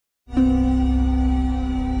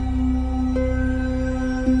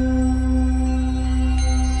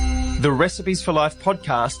The Recipes for Life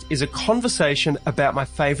podcast is a conversation about my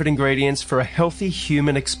favourite ingredients for a healthy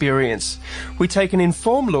human experience. We take an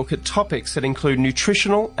informed look at topics that include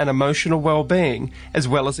nutritional and emotional well-being, as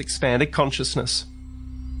well as expanded consciousness.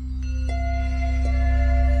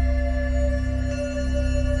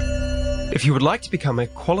 If you would like to become a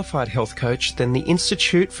qualified health coach, then the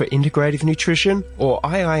Institute for Integrative Nutrition, or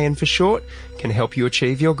IIN for short, can help you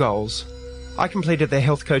achieve your goals. I completed their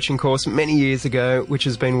health coaching course many years ago, which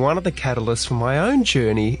has been one of the catalysts for my own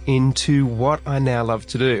journey into what I now love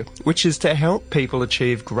to do, which is to help people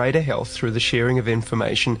achieve greater health through the sharing of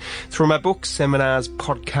information through my books, seminars,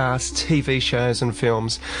 podcasts, TV shows and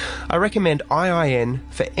films. I recommend IIN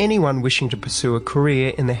for anyone wishing to pursue a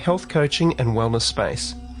career in the health coaching and wellness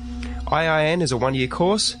space. IIN is a one-year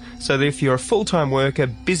course, so that if you're a full-time worker,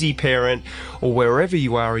 busy parent, or wherever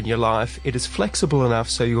you are in your life, it is flexible enough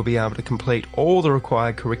so you'll be able to complete all the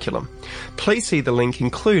required curriculum. Please see the link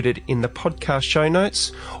included in the podcast show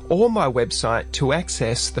notes or my website to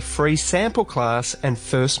access the free sample class and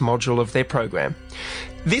first module of their program.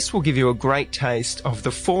 This will give you a great taste of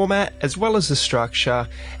the format as well as the structure,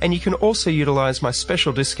 and you can also utilise my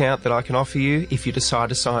special discount that I can offer you if you decide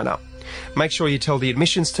to sign up. Make sure you tell the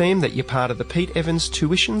admissions team that you're part of the Pete Evans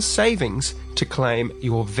Tuition Savings to claim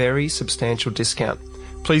your very substantial discount.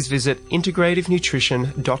 Please visit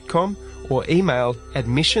integrativenutrition.com or email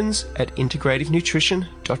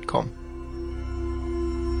admissions@integrativenutrition.com.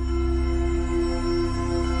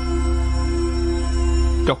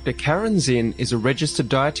 Dr. Karen Zinn is a registered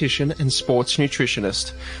dietitian and sports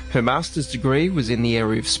nutritionist. Her master's degree was in the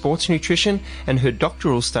area of sports nutrition, and her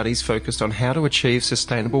doctoral studies focused on how to achieve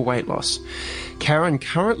sustainable weight loss. Karen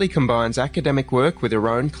currently combines academic work with her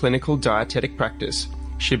own clinical dietetic practice.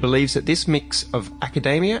 She believes that this mix of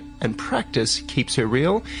academia and practice keeps her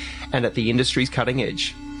real and at the industry's cutting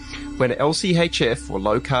edge. When LCHF, or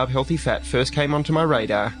low carb healthy fat, first came onto my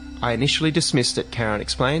radar, I initially dismissed it, Karen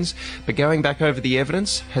explains, but going back over the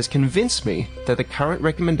evidence has convinced me that the current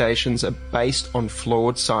recommendations are based on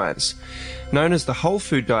flawed science. Known as the whole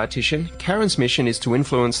food dietitian, Karen's mission is to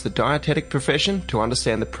influence the dietetic profession to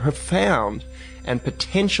understand the profound and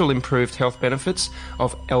potential improved health benefits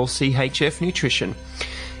of LCHF nutrition.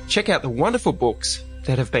 Check out the wonderful books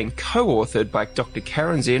that have been co-authored by Dr.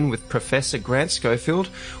 Karen Zinn with Professor Grant Schofield,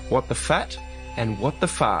 What the Fat and What the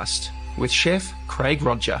Fast, with Chef Craig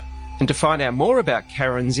Roger. And to find out more about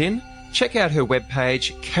Karen Zinn, check out her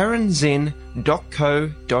webpage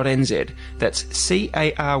karyenzinn.co.nz. That's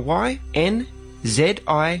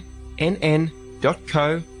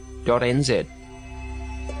CaryNZINN.co.nz.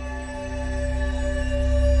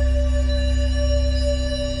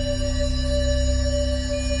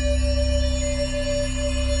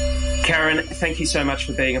 Karen, thank you so much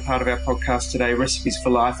for being a part of our podcast today, Recipes for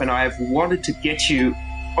Life. And I have wanted to get you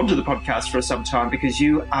onto the podcast for some time because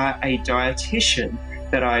you are a dietitian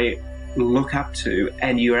that I look up to,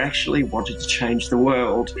 and you actually wanted to change the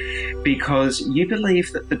world because you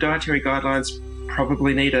believe that the dietary guidelines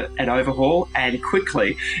probably need an overhaul, and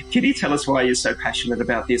quickly. Can you tell us why you're so passionate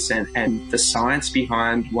about this and the science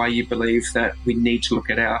behind why you believe that we need to look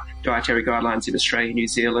at our dietary guidelines in Australia, New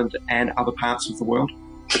Zealand and other parts of the world?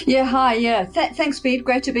 Yeah, hi. Yeah. Thanks, Pete.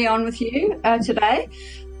 Great to be on with you today.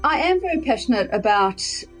 I am very passionate about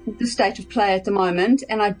the state of play at the moment,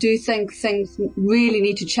 and I do think things really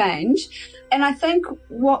need to change. And I think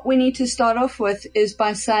what we need to start off with is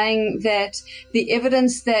by saying that the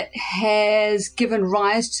evidence that has given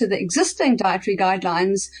rise to the existing dietary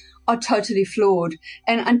guidelines are totally flawed.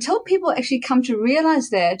 And until people actually come to realize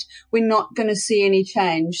that, we're not going to see any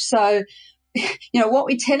change. So, what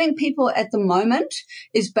we're telling people at the moment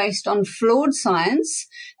is based on flawed science,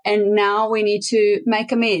 and now we need to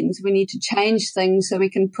make amends. We need to change things so we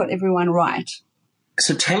can put everyone right.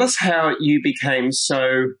 So tell us how you became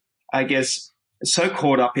so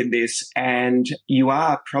caught up in this, and you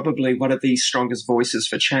are probably one of the strongest voices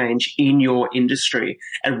for change in your industry.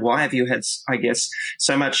 And why have you had,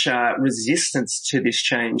 so much resistance to this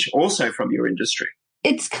change also from your industry?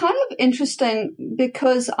 It's kind of interesting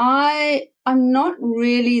because I'm not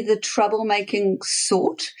really the troublemaking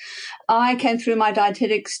sort. I came through my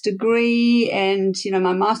dietetics degree and,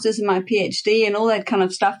 my master's and my PhD and all that kind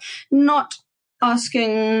of stuff, not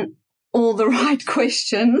asking all the right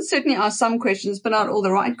questions, certainly asked some questions, but not all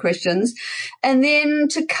the right questions. And then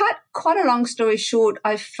to cut quite a long story short,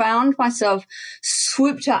 I found myself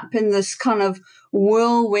swooped up in this kind of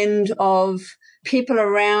whirlwind of people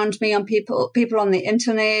around me, on people on the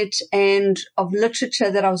internet, and of literature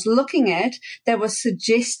that I was looking at that was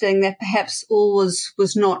suggesting that perhaps all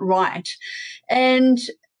was not right. And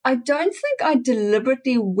I don't think I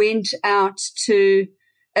deliberately went out to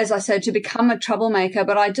as I said, to become a troublemaker,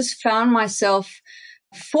 but I just found myself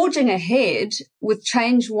forging ahead with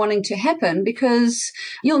change wanting to happen, because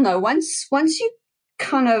you'll know once you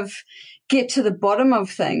kind of get to the bottom of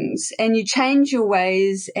things and you change your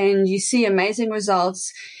ways and you see amazing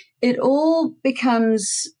results, it all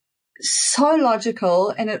becomes so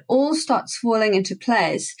logical and it all starts falling into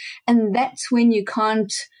place. And that's when you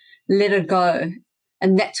can't let it go.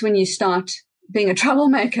 And that's when you start being a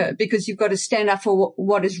troublemaker, because you've got to stand up for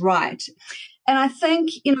what is right. And I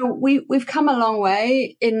think, we've come a long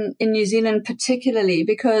way in New Zealand, particularly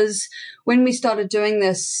because when we started doing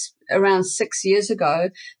this around 6 years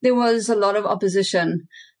ago, there was a lot of opposition.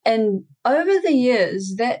 And over the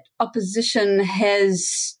years, that opposition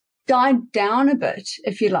has died down a bit,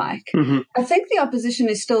 if you like. Mm-hmm. I think the opposition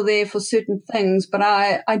is still there for certain things, but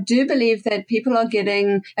I do believe that people are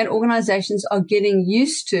getting, and organizations are getting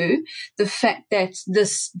used to the fact that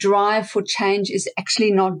this drive for change is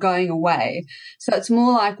actually not going away. So it's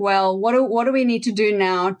more like, well, what do we need to do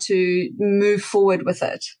now to move forward with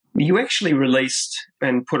it? You actually released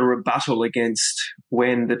and put a rebuttal against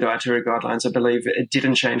when the dietary guidelines, I believe, it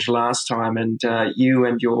didn't change last time, and you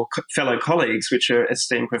and your fellow colleagues, which are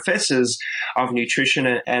esteemed professors of nutrition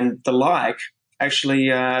and the like,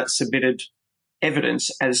 actually submitted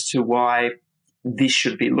evidence as to why this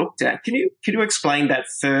should be looked at. Can you explain that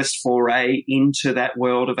first foray into that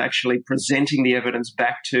world of actually presenting the evidence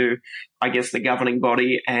back to, I guess, the governing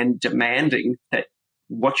body and demanding that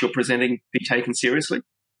what you're presenting be taken seriously?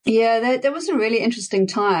 Yeah, that was a really interesting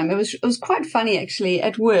time. It was quite funny, actually,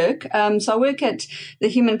 at work. So I work at the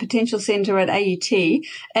Human Potential Centre at AUT,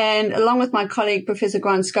 and along with my colleague, Professor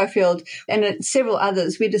Grant Schofield, and several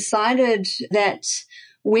others, we decided that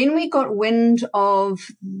when we got wind of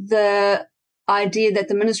the idea that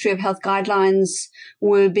the Ministry of Health guidelines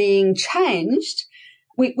were being changed,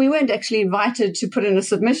 we weren't actually invited to put in a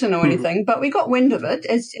submission or anything, but we got wind of it,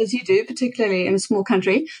 as you do, particularly in a small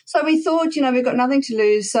country. So we thought, we've got nothing to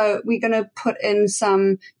lose, so we're going to put in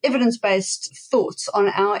some evidence-based thoughts on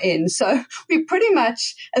our end. So we pretty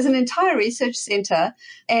much, as an entire research centre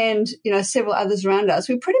and, several others around us,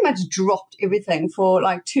 we pretty much dropped everything for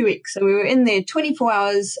like 2 weeks. And we were in there 24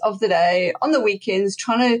 hours of the day, on the weekends,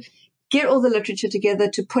 trying to get all the literature together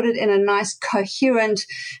to put it in a nice, coherent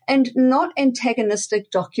and not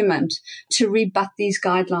antagonistic document to rebut these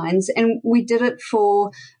guidelines. And we did it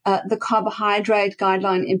for the carbohydrate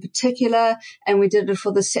guideline in particular, and we did it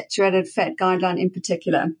for the saturated fat guideline in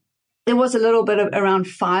particular. There was a little bit around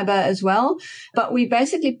fiber as well, but we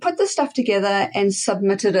basically put the stuff together and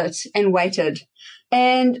submitted it and waited.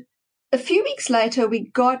 And a few weeks later, we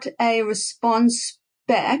got a response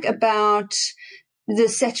back about the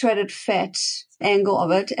saturated fat angle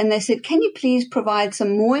of it. And they said, can you please provide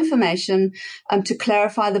some more information to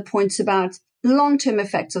clarify the points about long-term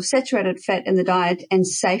effects of saturated fat in the diet and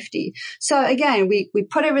safety? So again, we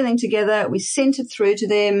put everything together, we sent it through to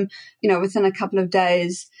them, within a couple of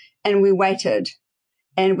days, and we waited.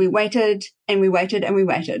 And we waited and we waited and we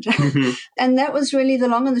waited. Mm-hmm. And that was really the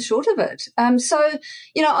long and the short of it. So,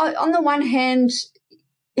 on the one hand,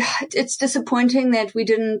 it's disappointing that we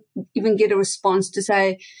didn't even get a response to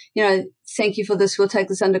say, thank you for this. We'll take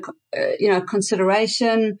this under,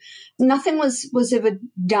 consideration. Nothing was ever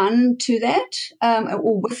done to that,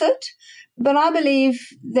 or with it. But I believe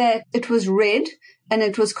that it was read and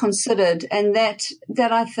it was considered, and that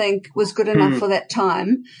I think was good enough for that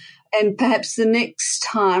time. And perhaps the next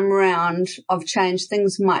time round of change,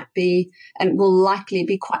 things might be and will likely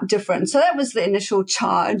be quite different. So that was the initial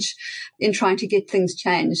charge in trying to get things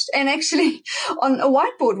changed. And actually, on a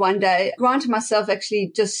whiteboard one day, Grant and myself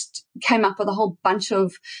actually just came up with a whole bunch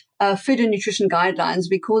of food and nutrition guidelines.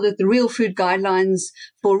 We called it the Real Food Guidelines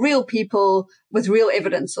for Real People with Real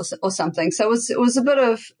Evidence or something. So it was a bit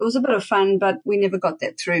of fun, but we never got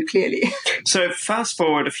that through, clearly. So fast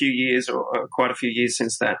forward a few years, or quite a few years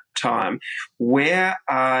since that time, where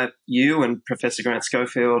are you and Professor Grant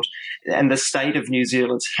Schofield and the state of New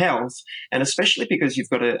Zealand's health, and especially because you've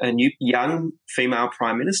got a new young female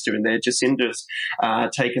Prime Minister in there, Jacinda's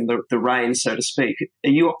taken the reins, so to speak.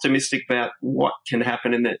 Are you optimistic about what can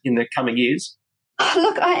happen in the coming years?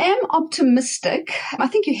 Look, I am optimistic. I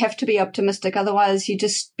think you have to be optimistic, otherwise you're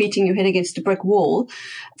just beating your head against a brick wall.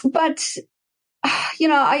 But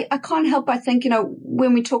I can't help but think,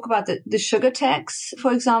 when we talk about the sugar tax,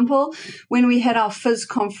 for example, when we had our Fizz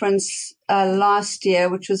conference last year,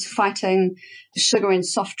 which was Fighting Sugar and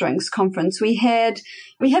Soft Drinks conference, we had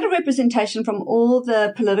a representation from all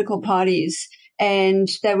the political parties. and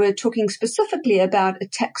they were talking specifically about a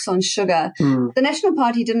tax on sugar. The National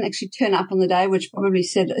Party didn't actually turn up on the day, which probably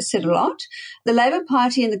said a lot. The Labour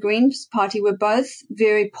Party and the Greens Party were both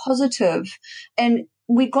very positive, and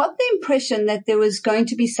we got the impression that there was going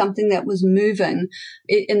to be something that was moving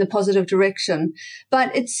in the positive direction.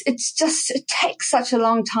 But it takes such a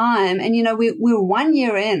long time. And, we're 1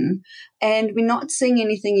 year in and we're not seeing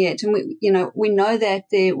anything yet. And we know that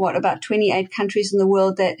there are about 28 countries in the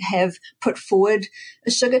world that have put forward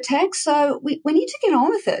a sugar tax. So we need to get on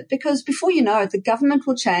with it, because before you know it, the government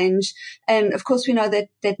will change. And of course, we know that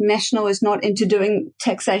National is not into doing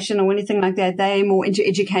taxation or anything like that. They're more into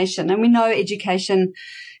education. And we know education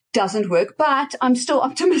doesn't work, but I'm still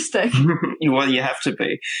optimistic. Well, you have to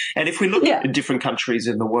be. And if we look at different countries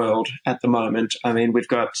in the world at the moment, I mean, we've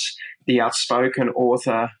got the outspoken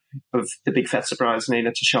author of The Big Fat Surprise,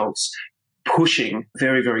 Nina Schultz, pushing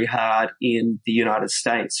very, very hard in the United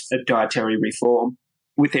States for dietary reform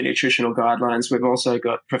with their nutritional guidelines. We've also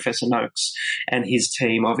got Professor Noakes and his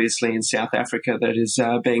team, obviously, in South Africa, that is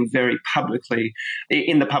being very publicly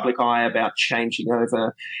in the public eye about changing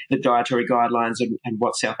over the dietary guidelines and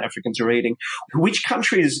what South Africans are eating. Which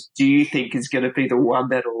countries do you think is going to be the one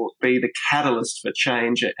that will be the catalyst for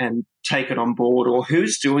change and take it on board, or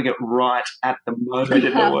who's doing it right at the moment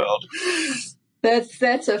in the world?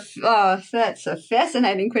 That's a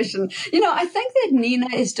fascinating question. I think that Nina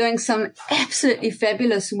is doing some absolutely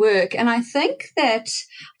fabulous work, and I think that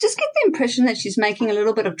I just get the impression that she's making a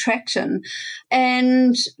little bit of traction.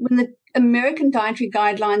 And when the American dietary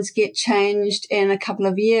guidelines get changed in a couple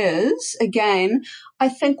of years, again, I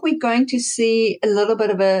think we're going to see a little bit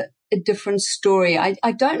of a different story.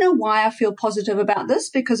 I don't know why I feel positive about this,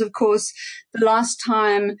 because, of course, the last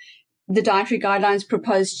time the dietary guidelines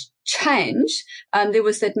proposed change, there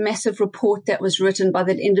was that massive report that was written by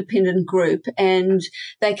that independent group, and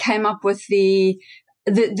they came up with the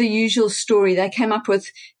usual story. They came up with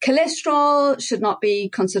cholesterol should not be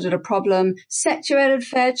considered a problem. Saturated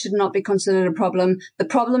fat should not be considered a problem. The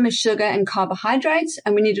problem is sugar and carbohydrates,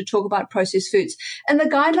 and we need to talk about processed foods. And the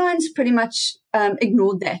guidelines pretty much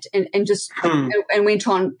ignored that and just and went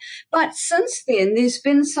on. But since then, there's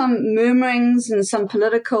been some murmurings and some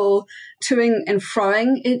political toing and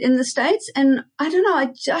froing in the States. And I don't know,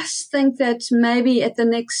 I just think that maybe at the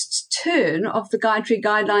next turn of the dietary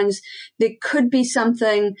guidelines, there could be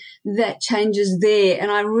something that changes there. And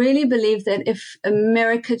I really believe that if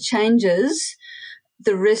America changes,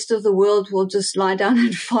 the rest of the world will just lie down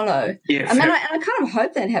and follow. Yeah, I kind of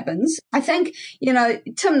hope that happens. I think,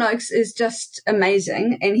 Tim Noakes is just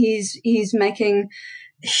amazing, and he's making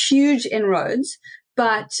huge inroads.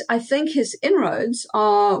 But I think his inroads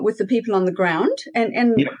are with the people on the ground,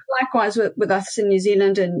 and likewise with us in New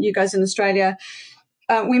Zealand and you guys in Australia.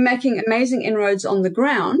 We're making amazing inroads on the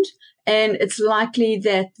ground, and it's likely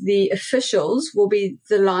that the officials will be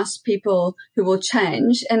the last people who will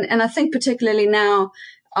change. And I think particularly now,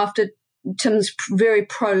 after Tim's very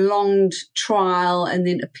prolonged trial and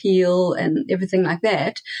then appeal and everything like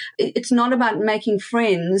that, it's not about making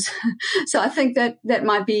friends. So I think that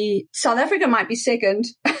might be, South Africa might be second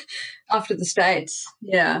after the States.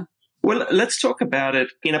 Yeah. Well, let's talk about it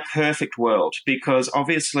in a perfect world, because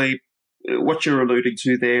obviously what you're alluding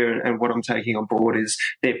to there and what I'm taking on board is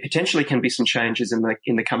there potentially can be some changes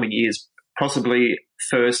in the coming years, possibly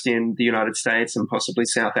first in the United States and possibly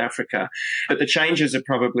South Africa. But the changes are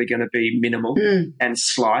probably going to be minimal and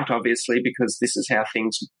slight, obviously, because this is how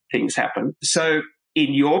things happen. So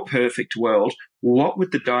in your perfect world, what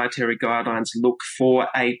would the dietary guidelines look for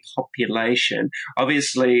a population?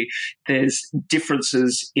 Obviously, there's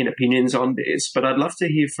differences in opinions on this, but I'd love to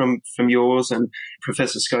hear from yours and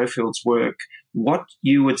Professor Schofield's work, what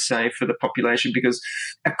you would say for the population, because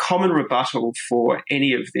a common rebuttal for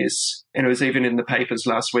any of this, and it was even in the papers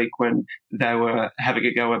last week when they were having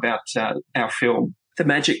a go about our film, The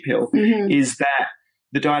Magic Pill, is that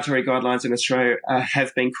the dietary guidelines in Australia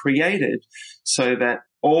have been created so that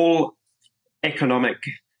all economic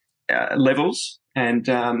levels and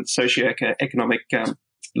socioeconomic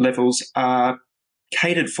levels are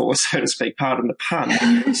catered for, so to speak, pardon the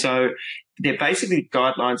pun. So they're basically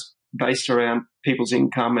guidelines based around people's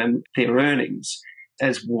income and their earnings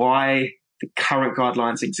as why the current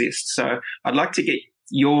guidelines exist. So I'd like to get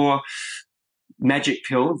your magic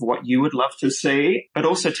pill of what you would love to see, but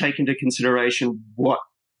also take into consideration what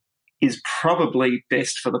is probably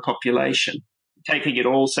best for the population, taking it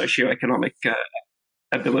all socioeconomic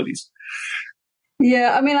abilities.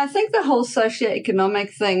 Yeah, I mean, I think the whole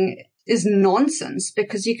socioeconomic thing is nonsense,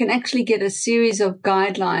 because you can actually get a series of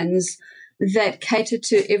guidelines that cater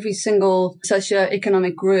to every single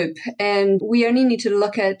socioeconomic group. And we only need to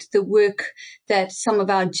look at the work that some of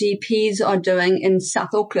our GPs are doing in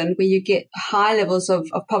South Auckland, where you get high levels of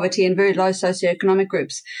poverty in very low socioeconomic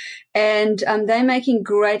groups. And they're making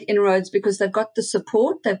great inroads because they've got the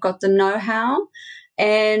support, they've got the know-how,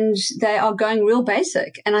 and they are going real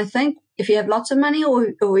basic. And I think if you have lots of money or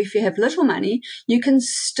if you have little money, you can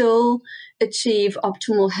still achieve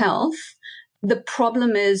optimal health. The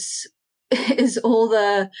problem is all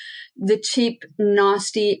the cheap,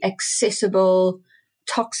 nasty, accessible,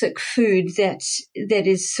 toxic food that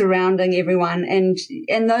is surrounding everyone,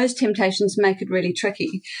 and those temptations make it really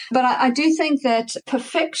tricky. But I do think that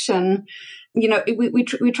perfection,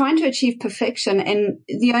 we're trying to achieve perfection, and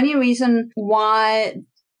the only reason why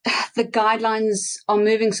the guidelines are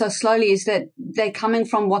moving so slowly is that they're coming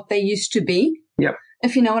from what they used to be. Yep.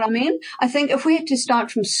 If you know what I mean. I think if we had to start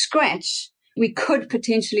from scratch, we could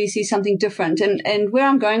potentially see something different. And where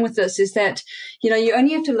I'm going with this is that, you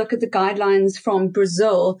only have to look at the guidelines from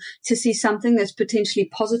Brazil to see something that's potentially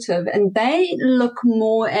positive. And they look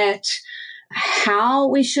more at how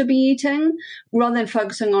we should be eating rather than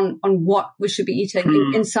focusing on what we should be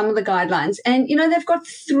eating in some of the guidelines. And, they've got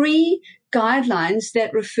 3 guidelines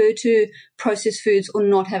that refer to processed foods or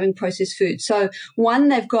not having processed foods. So one,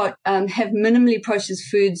 they've got have minimally processed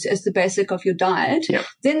foods as the basic of your diet. Yep.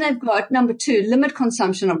 Then they've got number 2, limit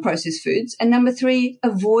consumption of processed foods. And number 3,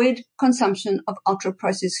 avoid consumption of ultra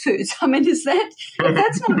processed foods. I mean, if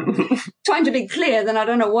that's not trying to be clear, then I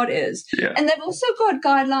don't know what is. Yeah. And they've also got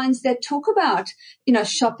guidelines that talk about,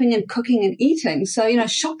 shopping and cooking and eating. So,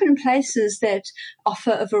 shop in places that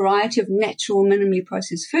offer a variety of natural, minimally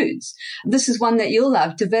processed foods. This is one that you'll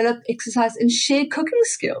love: develop, exercise, and share cooking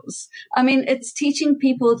skills. I mean, it's teaching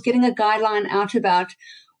people, getting a guideline out about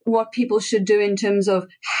what people should do in terms of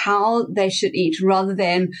how they should eat rather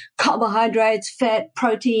than carbohydrates, fat,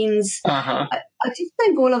 proteins. Uh-huh. I just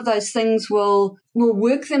think all of those things will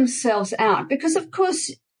work themselves out because, of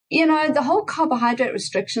course, the whole carbohydrate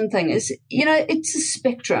restriction thing is, it's a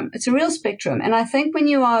spectrum. It's a real spectrum. And I think when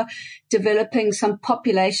you are developing some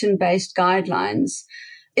population-based guidelines,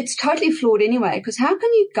 it's totally flawed anyway, because how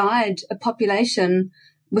can you guide a population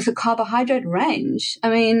with a carbohydrate range? I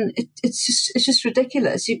mean, it's just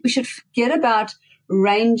ridiculous. We should forget about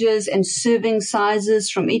ranges and serving sizes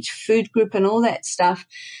from each food group and all that stuff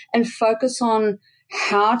and focus on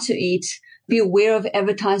how to eat, be aware of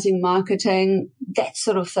advertising, marketing, that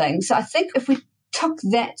sort of thing. So I think if we took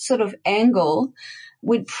that sort of angle,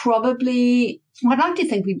 I'd like to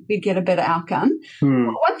think we'd get a better outcome.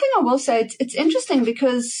 One thing I will say, it's interesting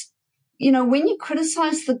because, when you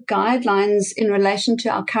criticize the guidelines in relation to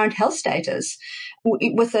our current health status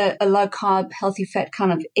with a low carb, healthy fat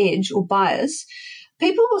kind of edge or bias,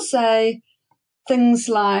 people will say things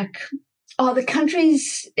like, oh, the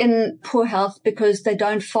country's in poor health because they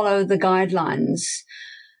don't follow the guidelines.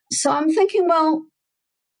 So I'm thinking, well,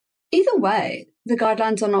 either way, the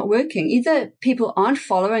guidelines are not working. Either people aren't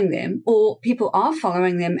following them or people are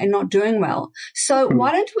following them and not doing well. So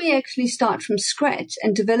why don't we actually start from scratch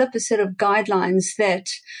and develop a set of guidelines that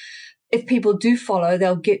if people do follow,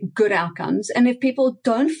 they'll get good outcomes. And if people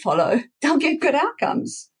don't follow, they'll get good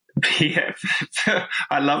outcomes. Yeah,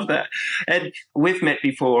 I love that. And we've met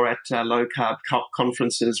before at low carb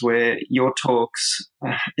conferences where your talks,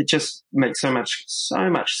 it just makes so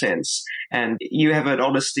much sense. And you have an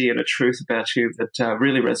honesty and a truth about you that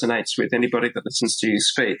really resonates with anybody that listens to you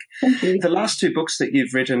speak. Thank you. The last 2 books that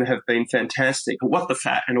you've written have been fantastic. What the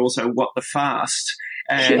Fat and also What the Fast.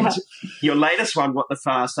 And your latest one, What the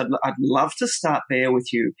Fast, I'd love to start there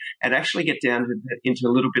with you and actually get down into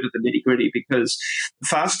a little bit of the nitty-gritty, because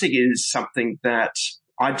fasting is something that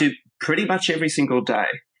I do pretty much every single day.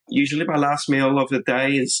 Usually my last meal of the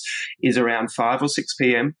day is around 5 or 6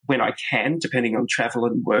 p.m. when I can, depending on travel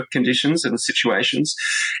and work conditions and situations.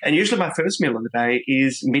 And usually my first meal of the day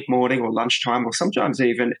is mid-morning or lunchtime or sometimes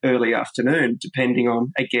even early afternoon, depending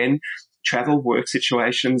on, again, travel, work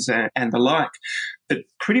situations and the like. But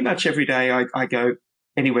pretty much every day I go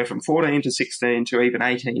anywhere from 14 to 16 to even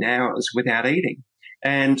 18 hours without eating.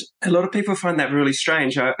 And a lot of people find that really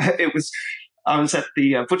strange. I was at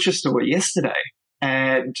the butcher store yesterday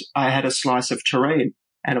and I had a slice of terrine,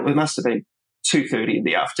 and it must have been 2:30 in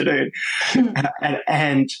the afternoon.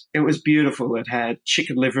 And it was beautiful. It had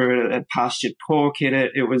chicken liver, it had pastured pork in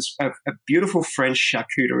it. It was a beautiful French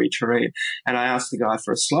charcuterie terrine. And I asked the guy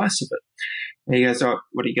for a slice of it. And he goes, oh,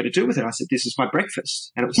 what are you going to do with it? I said, this is my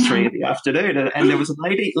breakfast. And it was 3 in the afternoon. And there was a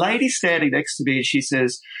lady standing next to me, and she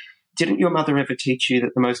says, didn't your mother ever teach you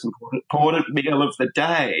that the most important meal of the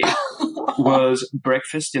day was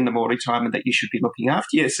breakfast in the morning time and that you should be looking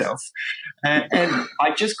after yourself. And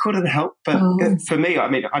I just couldn't help but, for me, I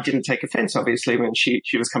mean, I didn't take offense, obviously, when she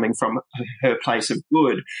was coming from her place of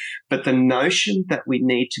good. But the notion that we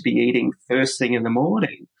need to be eating first thing in the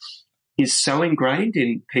morning is so ingrained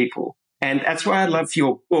in people. And that's why I love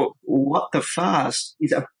your book. What the Fast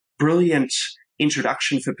is a brilliant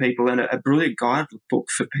introduction for people and a brilliant guidebook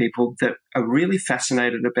for people that are really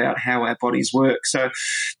fascinated about how our bodies work. So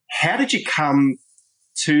how did you come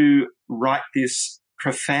to write this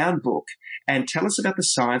profound book? And tell us about the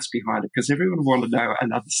science behind it, because everyone wants to know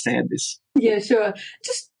and understand this. Yeah, sure.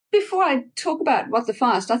 Just before I talk about What the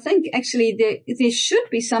Fast, I think actually there should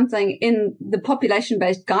be something in the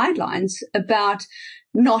population-based guidelines about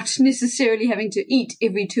not necessarily having to eat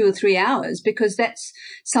every 2 or 3 hours, because that's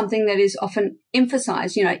something that is often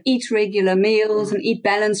emphasized, eat regular meals and eat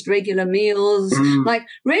balanced regular meals. Like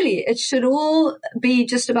really, it should all be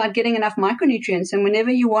just about getting enough micronutrients. And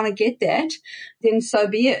whenever you want to get that, then so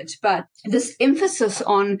be it. But this emphasis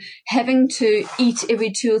on having to eat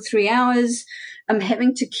every 2 or 3 hours,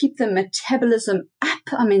 having to keep the metabolism up,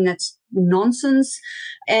 I mean, that's nonsense.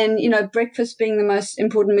 And, breakfast being the most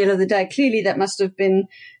important meal of the day, clearly that must have been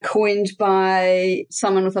coined by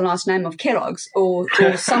someone with the last name of Kellogg's or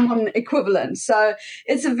someone equivalent. So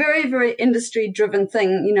it's a very, very industry-driven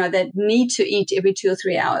thing, that need to eat every 2 or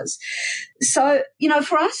 3 hours. So,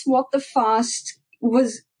 for us, What the Fast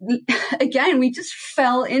was, again, we just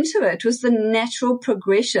fell into it. It was the natural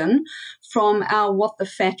progression from our What the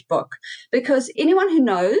Fat book, because anyone who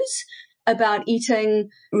knows about eating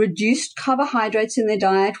reduced carbohydrates in their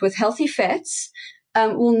diet with healthy fats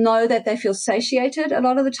will know that they feel satiated a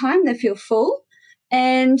lot of the time. They feel full,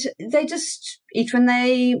 and they just eat when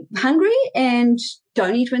they're hungry and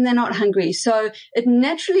don't eat when they're not hungry. So it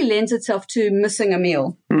naturally lends itself to missing a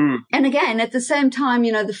meal. And again, at the same time,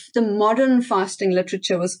 the modern fasting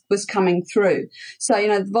literature was coming through.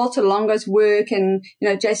 So, Walter Longo's work and,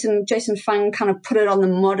 Jason Fung kind of put it on the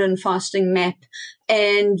modern fasting map,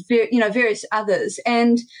 and, various others.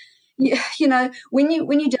 And, when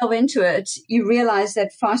you delve into it, you realize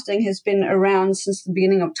that fasting has been around since the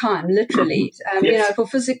beginning of time, literally. Yes. For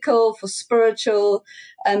physical, for spiritual,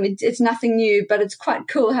 it's nothing new, but it's quite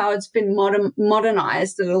cool how it's been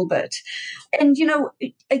modernized a little bit. And,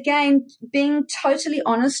 again, being totally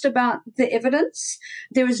honest about the evidence,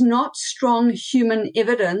 there is not strong human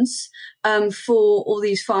evidence for all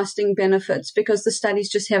these fasting benefits, because the studies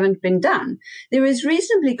just haven't been done. There is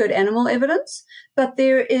reasonably good animal evidence, but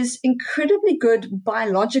there is incredibly good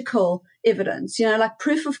biological evidence, like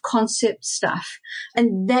proof of concept stuff.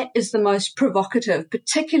 And that is the most provocative,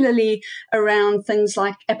 particularly around things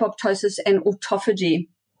like apoptosis and autophagy,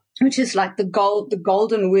 which is like the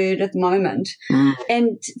golden word at the moment.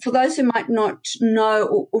 And for those who might not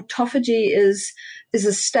know, autophagy is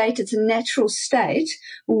a state, it's a natural state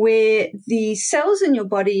where the cells in your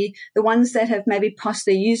body, the ones that have maybe passed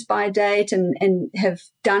their use-by date and have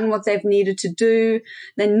done what they've needed to do,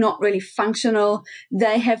 they're not really functional.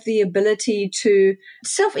 They have the ability to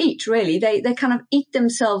self-eat, really. They kind of eat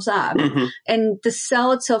themselves up, and the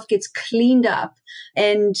cell itself gets cleaned up.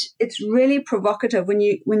 And it's really provocative when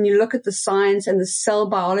you look at the science and the cell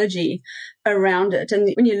biology around it.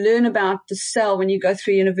 And when you learn about the cell, when you go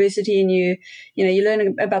through university and you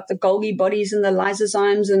learn about the Golgi bodies and the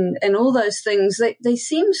lysozymes and all those things, they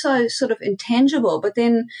seem so sort of intangible. But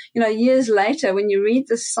then, years later, when you read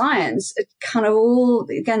the science, it kind of all,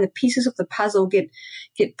 again, the pieces of the puzzle get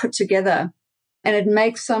put together. And it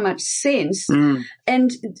makes so much sense.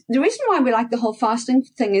 And the reason why we like the whole fasting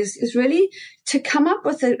thing is really to come up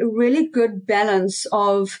with a really good balance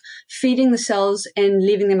of feeding the cells and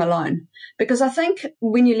leaving them alone. Because I think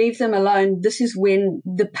when you leave them alone, this is when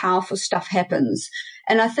the powerful stuff happens.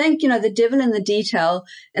 And I think, the devil in the detail,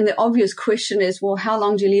 and the obvious question is, well, how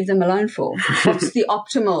long do you leave them alone for? What's the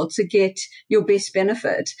optimal to get your best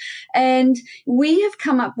benefit? And we have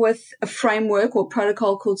come up with a framework or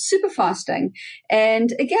protocol called super fasting.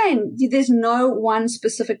 And again, there's no one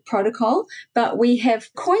specific protocol, but we have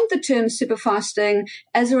coined the term super fasting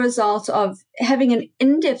as a result of having an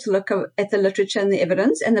in-depth look at the literature and the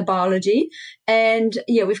evidence and the biology. And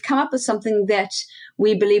we've come up with something that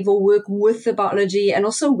we believe will work with the biology and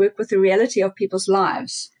also work with the reality of people's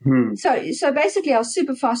lives. So basically our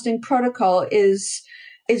super fasting protocol is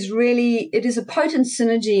really, it is a potent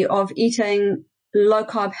synergy of eating low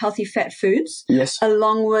carb, healthy fat foods,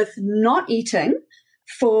 along with not eating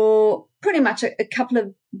for pretty much a couple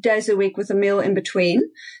of days a week with a meal in between.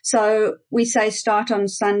 So we say start on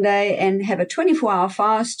Sunday and have a 24-hour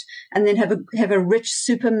fast, and then have a rich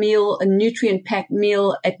super meal, a nutrient-packed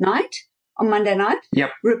meal at night on Monday night. Yep.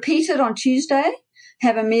 Repeat it on Tuesday.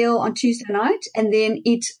 Have a meal on Tuesday night, and then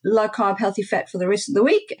eat low carb, healthy fat for the rest of the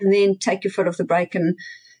week, and then take your foot off the brake and,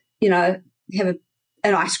 have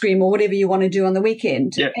an ice cream or whatever you want to do on the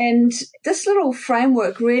weekend. Yep. And this little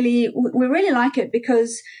framework we really like it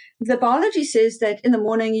because the biology says that in the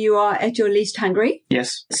morning you are at your least hungry.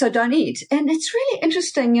 Yes. So don't eat. And it's really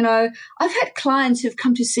interesting. I've had clients who've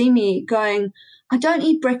come to see me going, I don't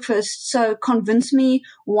eat breakfast, so convince me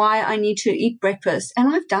why I need to eat breakfast.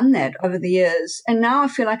 And I've done that over the years. And now I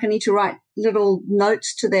feel like I need to write little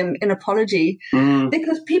notes to them in apology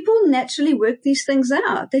because people naturally work these things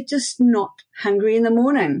out. They're just not hungry in the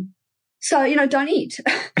morning. So, don't eat.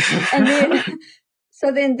 And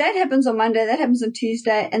then that happens on Monday, that happens on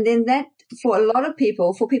Tuesday. And then that, for a lot of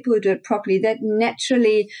people, for people who do it properly, that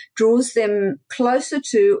naturally draws them closer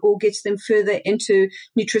to or gets them further into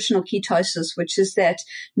nutritional ketosis, which is that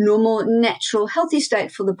normal, natural, healthy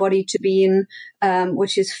state for the body to be in,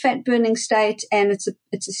 which is fat burning state. And it's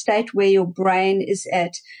a state where your brain is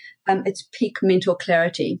at its peak mental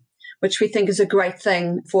clarity, which we think is a great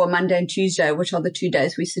thing for Monday and Tuesday, which are the 2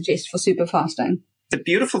 days we suggest for super fasting. The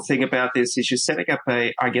beautiful thing about this is you're setting up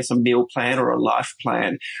a meal plan or a life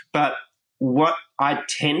plan. But what I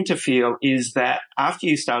tend to feel is that after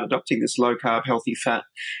you start adopting this low-carb, healthy fat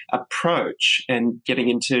approach and getting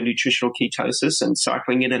into nutritional ketosis and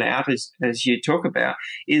cycling in and out, as you talk about,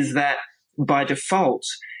 is that by default,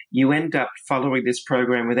 you end up following this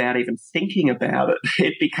program without even thinking about it.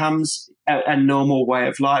 It becomes a normal way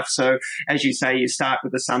of life. So as you say, you start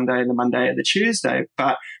with the Sunday and the Monday and the Tuesday,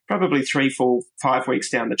 but probably 3, 4, 5 weeks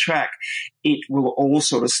down the track, it will all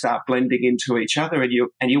sort of start blending into each other, and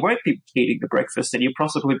you won't be eating the breakfast, and you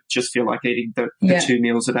possibly just feel like eating the 2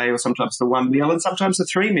 meals a day, or sometimes the 1 meal and sometimes the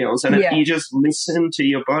 3 meals. And you just listen to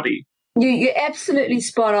your body. You're absolutely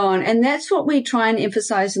spot on. And that's what we try and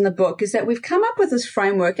emphasize in the book, is that we've come up with this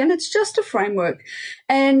framework, and it's just a framework.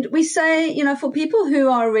 And we say, for people who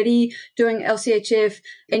are already doing LCHF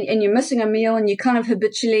and you're missing a meal and you're kind of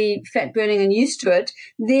habitually fat burning and used to it,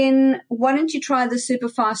 then why don't you try the super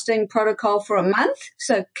fasting protocol for a month?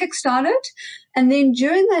 So kickstart it. And then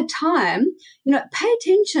during that time, pay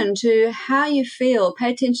attention to how you feel,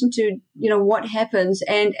 pay attention to, what happens.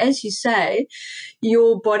 And as you say,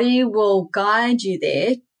 your body will guide you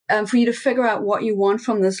there for you to figure out what you want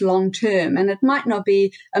from this long term. And it might not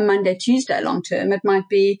be a Monday, Tuesday long term. It might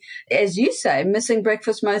be, as you say, missing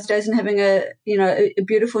breakfast most days and having a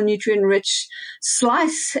beautiful nutrient rich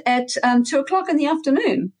slice at 2:00 in the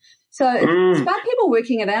afternoon. So it's about people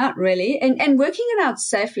working it out, really, and working it out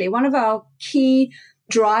safely. One of our key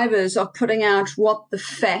drivers of putting out what the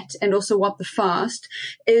fat and also what the fast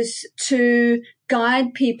is to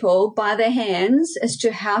guide people by their hands as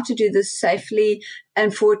to how to do this safely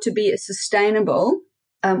and for it to be a sustainable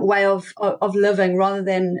way of living, rather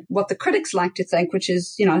than what the critics like to think, which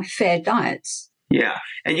is, fad diets. Yeah.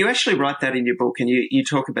 And you actually write that in your book, and you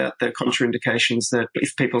talk about the contraindications that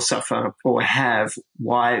if people suffer or have,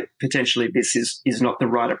 why potentially this is not the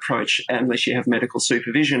right approach unless you have medical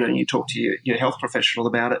supervision, and you talk to your health professional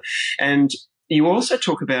about it. And you also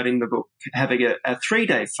talk about in the book having a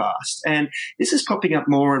 3-day fast, and this is popping up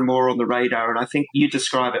more and more on the radar. And I think you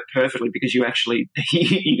describe it perfectly because you actually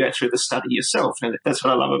you go through the study yourself, and that's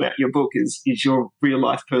what I love about your book is your real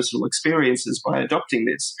life personal experiences by adopting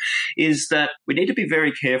this. Is that we need to be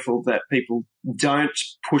very careful that people don't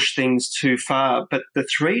push things too far. But the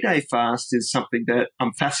 3-day fast is something that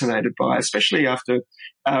I'm fascinated by, especially after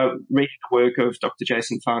reading the work of Dr.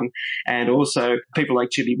 Jason Fung and also people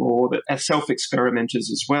like Jimmy Moore that are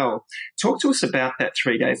self-experimenters as well. Talk to us about that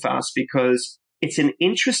 3-day fast, because it's an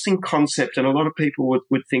interesting concept and a lot of people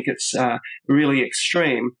would think it's really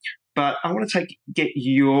extreme. But I want to get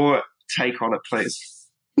your take on it, please.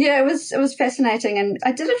 Yeah, it was fascinating, and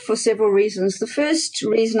I did it for several reasons. The first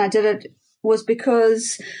reason I did it was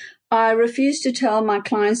because I refused to tell my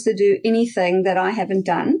clients to do anything that I haven't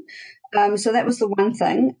done. So that was the one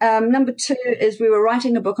thing. Number 2 is we were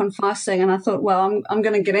writing a book on fasting, and I thought, well, I'm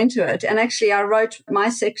going to get into it. And actually, I wrote my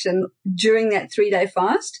section during that 3-day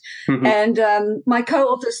fast. Mm-hmm. And my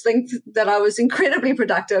co-authors think that I was incredibly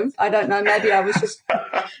productive. I don't know. Maybe I was just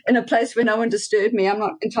in a place where no one disturbed me. I'm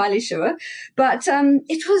not entirely sure. But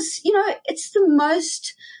it was, it's the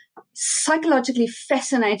most psychologically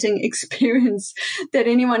fascinating experience that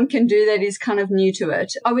anyone can do that is kind of new to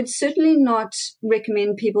it. I would certainly not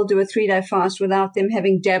recommend people do a 3-day fast without them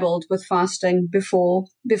having dabbled with fasting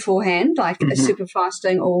beforehand, like a super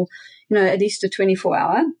fasting or, at least a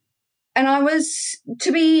 24-hour. And I was,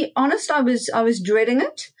 to be honest, I was dreading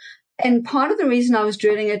it. And part of the reason I was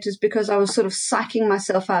dreading it is because I was sort of psyching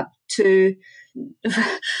myself up to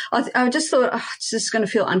I just thought, it's just going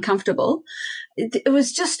to feel uncomfortable. It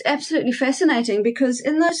was just absolutely fascinating because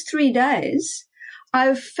in those 3 days,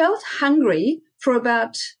 I felt hungry for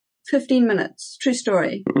about 15 minutes. True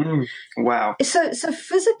story. Wow. So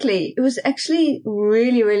physically, it was actually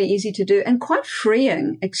really, really easy to do and quite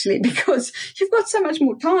freeing, actually, because you've got so much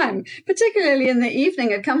more time, particularly in the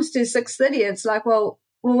evening. It comes to 6:30. It's like, well,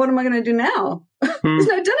 what am I going to do now? There's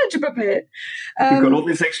no dinner to prepare. You've got all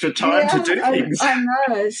this extra time to do things. I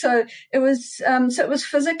know. So it was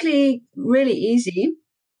physically really easy.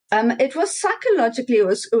 It was psychologically, it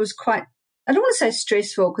was quite, I don't want to say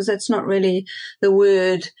stressful because that's not really the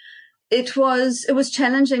word. It was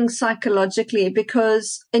challenging psychologically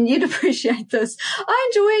because, and you'd appreciate this,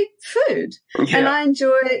 I enjoy food and I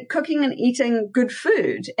enjoy cooking and eating good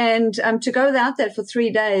food. And to go without that for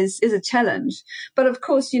 3 days is a challenge. But of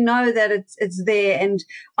course, you know that it's there. And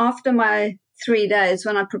after my 3 days,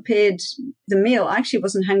 when I prepared the meal, I actually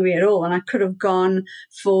wasn't hungry at all. And I could have gone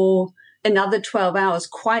for another 12 hours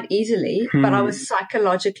quite easily, but I was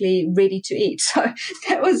psychologically ready to eat. So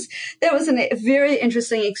that was a very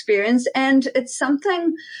interesting experience. And it's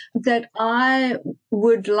something that I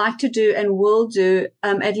would like to do and will do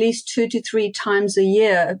at least 2 to 3 times a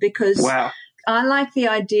year because I like the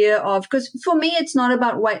idea of, because for me, it's not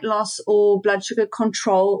about weight loss or blood sugar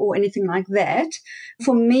control or anything like that.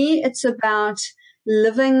 For me, it's about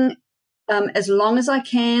living as long as I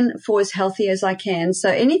can for as healthy as I can. So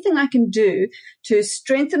anything I can do to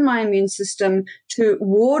strengthen my immune system, to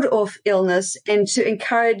ward off illness and to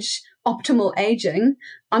encourage optimal aging,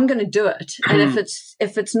 I'm going to do it. And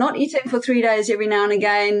if it's not eating for 3 days every now and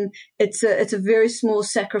again, it's a very small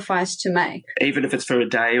sacrifice to make. Even if it's for a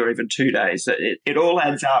day or even 2 days, it all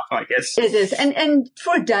adds up, I guess. It is. And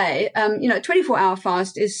for a day, 24-hour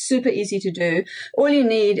fast is super easy to do. All you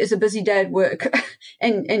need is a busy day at work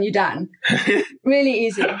and you're done. Really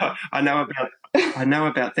easy. I know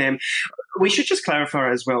about them. We should just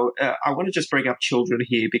clarify as well. I want to just bring up children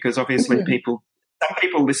here because obviously some people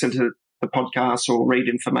listen to the podcast or read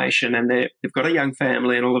information and they've got a young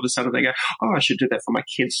family and all of a sudden they go, I should do that for my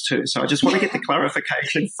kids too. So I just want to get the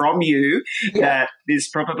clarification from you that this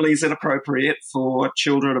probably isn't appropriate for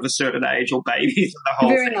children of a certain age or babies and the whole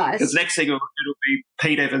Very thing. nice. Because next thing it'll be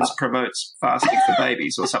Pete Evans promotes fasting for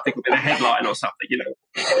babies or something with a headline or something,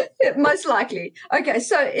 Most likely. Okay,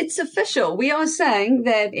 so it's official. We are saying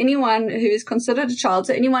that anyone who is considered a child,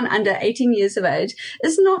 so anyone under 18 years of age,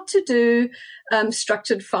 is not to do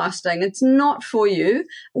structured fasting. It's not for you.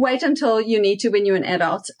 Wait until you need to when you're an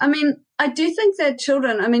adult. I mean, I do think that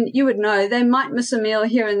children, you would know, they might miss a meal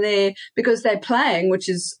here and there because they're playing, which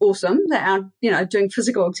is awesome. They're out, doing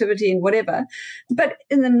physical activity and whatever. But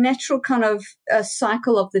in the natural kind of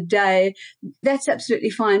cycle of the day, that's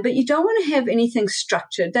absolutely fine. But you don't want to have anything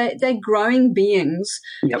structured. They're growing beings.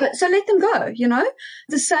 Yep. So let them go,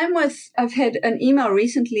 The same with, I've had an email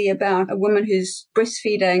recently about a woman who's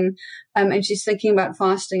breastfeeding and she's thinking about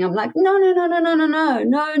fasting. I'm like, no.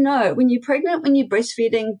 When you're pregnant, when you're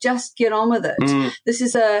breastfeeding, just get on with it. This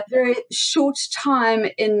is a very short time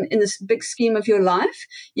in this big scheme of your life.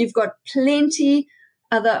 You've got plenty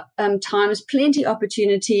other times, plenty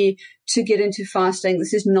opportunity to get into fasting.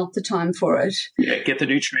 This is not the time for it. Yeah, get the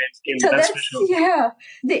nutrients in. So that's for sure. Yeah.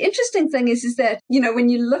 The interesting thing is that, when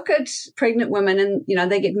you look at pregnant women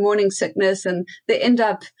and, they get morning sickness and they end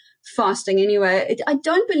up fasting anyway, I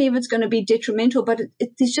don't believe it's going to be detrimental, but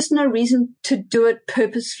there's just no reason to do it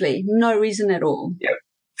purposefully. No reason at all. Yeah.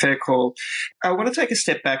 Fair call. I want to take a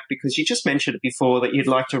step back because you just mentioned it before that you'd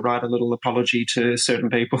like to write a little apology to certain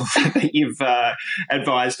people that you've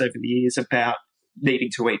advised over the years about needing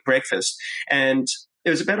to eat breakfast. And it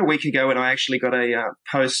was about a week ago when I actually got a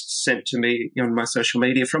post sent to me on my social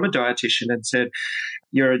media from a dietitian and said,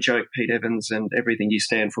 "You're a joke, Pete Evans, and everything you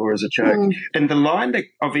stand for is a joke." And the line that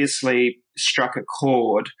obviously struck a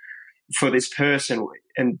chord for this person,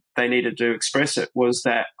 and they needed to express it, was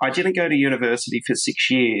that I didn't go to university for 6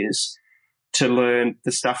 years to learn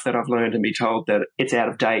the stuff that I've learned and be told that it's out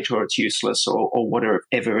of date or it's useless or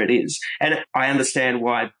whatever it is. And I understand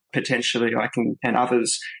why potentially I can and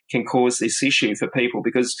others can cause this issue for people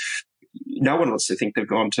because no one wants to think they've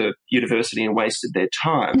gone to university and wasted their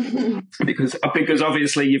time because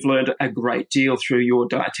obviously you've learned a great deal through your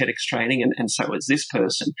dietetics training and so has this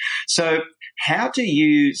person. So how do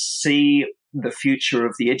you see the future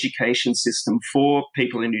of the education system for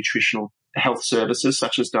people in nutritional health services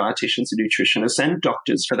such as dietitians and nutritionists and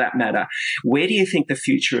doctors for that matter. Where do you think the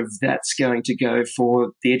future of that's going to go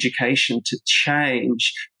for the education to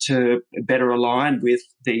change to better align with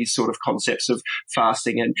these sort of concepts of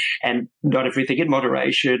fasting and not everything in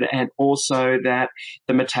moderation, and also that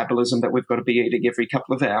the metabolism that we've got to be eating every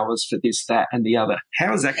couple of hours for this, that and the other?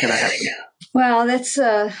 How is that going to happen? Well, that's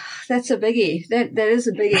a biggie. That is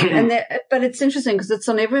a biggie, but it's interesting because it's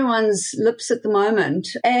on everyone's lips at the moment.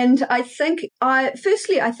 And I think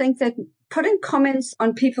that putting comments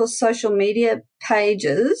on people's social media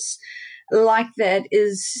pages like that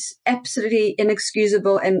is absolutely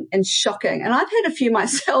inexcusable and shocking. And I've had a few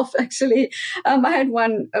myself, actually. I had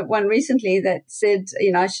one recently that said,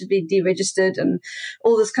 I should be deregistered and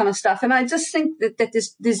all this kind of stuff. And I just think that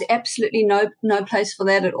there's absolutely no place for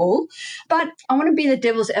that at all. But I want to be the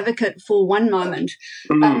devil's advocate for one moment.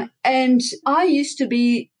 And I used to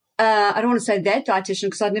be, I don't want to say that dietitian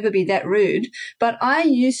because I'd never be that rude, but I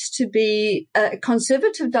used to be a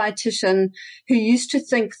conservative dietitian who used to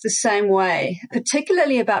think the same way,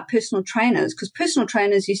 particularly about personal trainers, because personal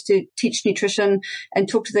trainers used to teach nutrition and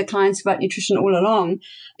talk to their clients about nutrition all along,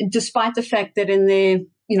 despite the fact that in their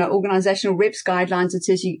organizational reps guidelines, it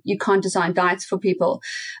says you can't design diets for people.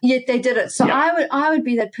 Yet they did it. So yeah. I would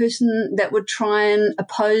be that person that would try and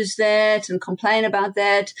oppose that and complain about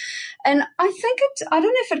that. And I don't know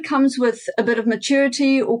if it comes with a bit of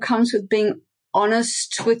maturity or comes with being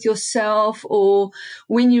honest with yourself, or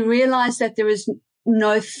when you realize that there is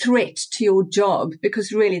no threat to your job,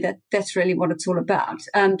 because really that's really what it's all about.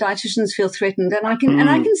 Dietitians feel threatened, and I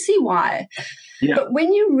can see why. Yeah. But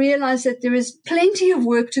when you realize that there is plenty of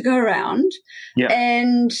work to go around,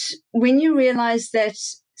 and when you realize that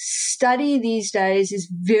study these days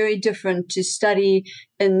is very different to study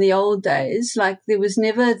in the old days, like there was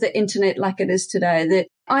never the internet like it is today.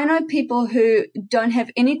 I know people who don't have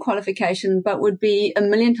any qualification but would be a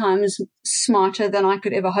million times smarter than I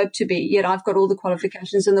could ever hope to be, yet I've got all the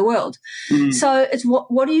qualifications in the world. So it's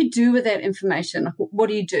what do you do with that information? What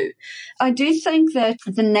do you do? I do think that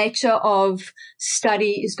the nature of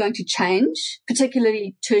study is going to change,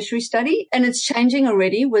 particularly tertiary study, and it's changing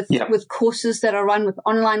already with courses that are run, with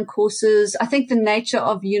online courses. I think the nature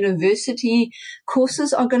of university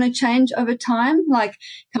courses are going to change over time, like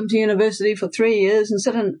come to university for 3 years and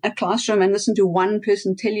sit in a classroom and listen to one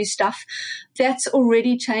person tell you stuff. That's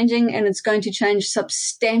already changing, and it's going to change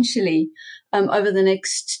substantially over the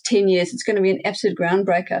next 10 years. It's going to be an absolute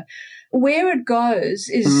groundbreaker. Where it goes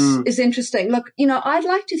is interesting. Look, I'd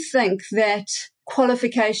like to think that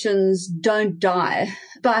qualifications don't die,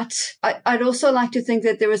 but I'd also like to think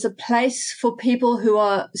that there is a place for people who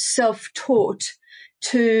are self-taught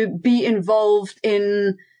to be involved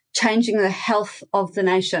in changing the health of the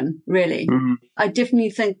nation, really. I definitely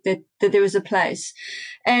think that there is a place.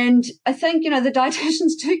 And I think, the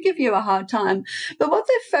dietitians do give you a hard time. But what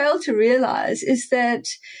they fail to realize is that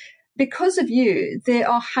because of you, there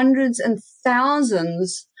are hundreds and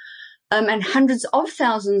thousands and hundreds of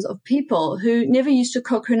thousands of people who never used to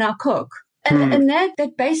cook who now cook. And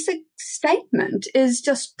that basic statement is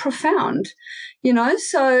just profound,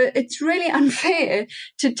 so it's really unfair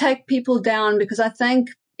to take people down, because I think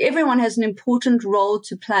everyone has an important role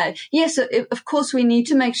to play. Yes, of course, we need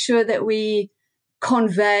to make sure that we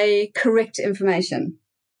convey correct information.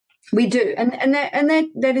 We do. And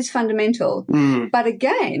that is fundamental. But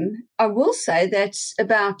again, I will say that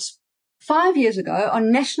about 5 years ago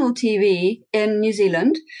on national TV in New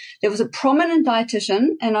Zealand, there was a prominent dietitian,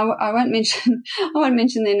 and I won't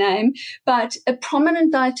mention their name, but a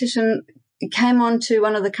prominent dietitian came on to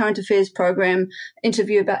one of the current affairs program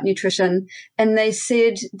interview about nutrition, and they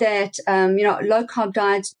said that, low carb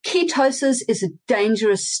diets, ketosis is a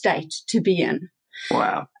dangerous state to be in.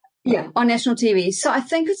 Wow. Yeah, on national TV. So I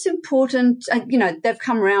think it's important, they've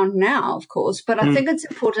come around now, of course, but I think it's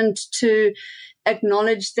important to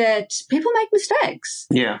acknowledge that people make mistakes.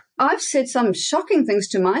 Yeah. I've said some shocking things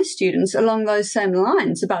to my students along those same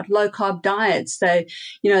lines about low carb diets. They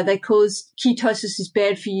cause ketosis is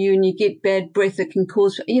bad for you, and you get bad breath. It can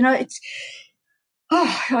cause,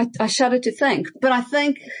 I shudder to think. But I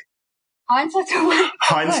think hindsight's a wonderful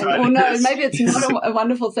thing. Well, no, maybe it's not a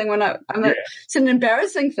wonderful thing it's an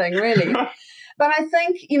embarrassing thing, really. But I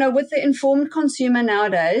think, with the informed consumer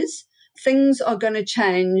nowadays, things are going to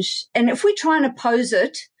change. And if we try and oppose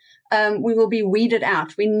it, we will be weeded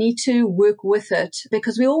out. We need to work with it,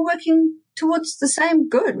 because we're all working towards the same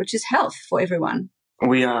good, which is health for everyone.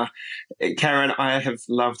 We are. Karen, I have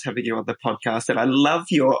loved having you on the podcast, and I love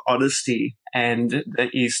your honesty and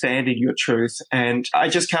that you stand in your truth. And I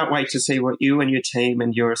just can't wait to see what you and your team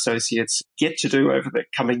and your associates get to do over the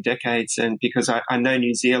coming decades. And because I know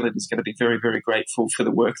New Zealand is going to be very, very grateful for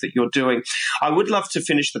the work that you're doing. I would love to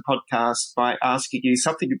finish the podcast by asking you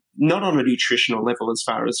something not on a nutritional level as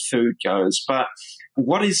far as food goes, but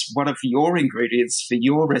what is one of your ingredients for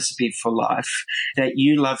your recipe for life that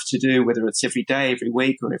you love to do, whether it's every day, every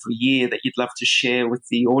week, or every year, that you'd love to share with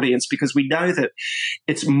the audience? Because we know that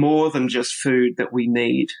it's more than just food that we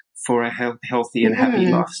need for a healthy and happy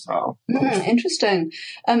lifestyle. Interesting.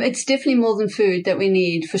 It's definitely more than food that we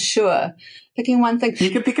need, for sure. Picking one thing.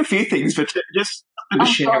 You can pick a few things, but just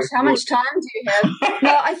gosh, how much time do you have?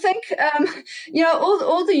 No, I think,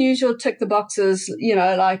 all the usual tick the boxes,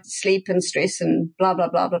 like sleep and stress and blah, blah,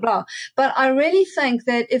 blah, blah, blah. But I really think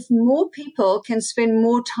that if more people can spend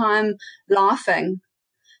more time laughing,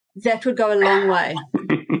 that would go a long way.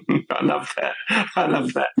 I love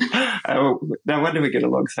that. No wonder we get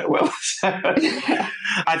along so well.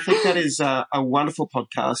 I think that is a wonderful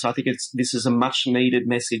podcast. I think this is a much needed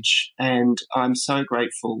message, and I'm so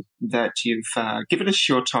grateful that you've given us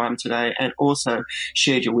your time today and also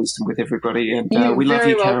shared your wisdom with everybody. And we love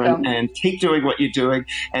you, Karen, and keep doing what you're doing.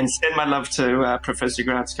 And send my love to Professor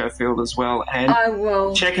Grant Schofield as well. And I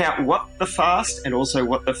will. Check out What the Fast and also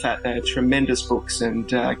What the Fat. They're tremendous books. And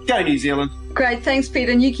go New Zealand. Great. Thanks,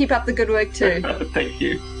 Peter. And you keep up the good work too. Thank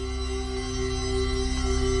you.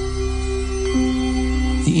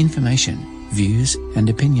 The information, views and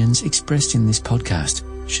opinions expressed in this podcast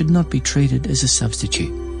should not be treated as a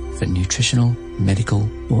substitute for nutritional, medical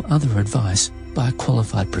or other advice by a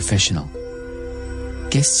qualified professional.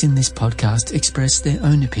 Guests in this podcast express their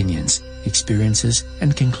own opinions, experiences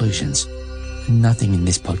and conclusions. Nothing in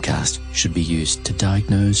this podcast should be used to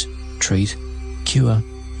diagnose, treat, cure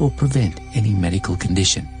or prevent any medical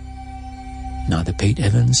condition. Neither Pete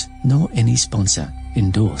Evans nor any sponsor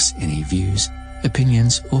endorse any views,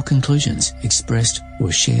 opinions or conclusions expressed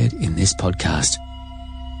or shared in this podcast.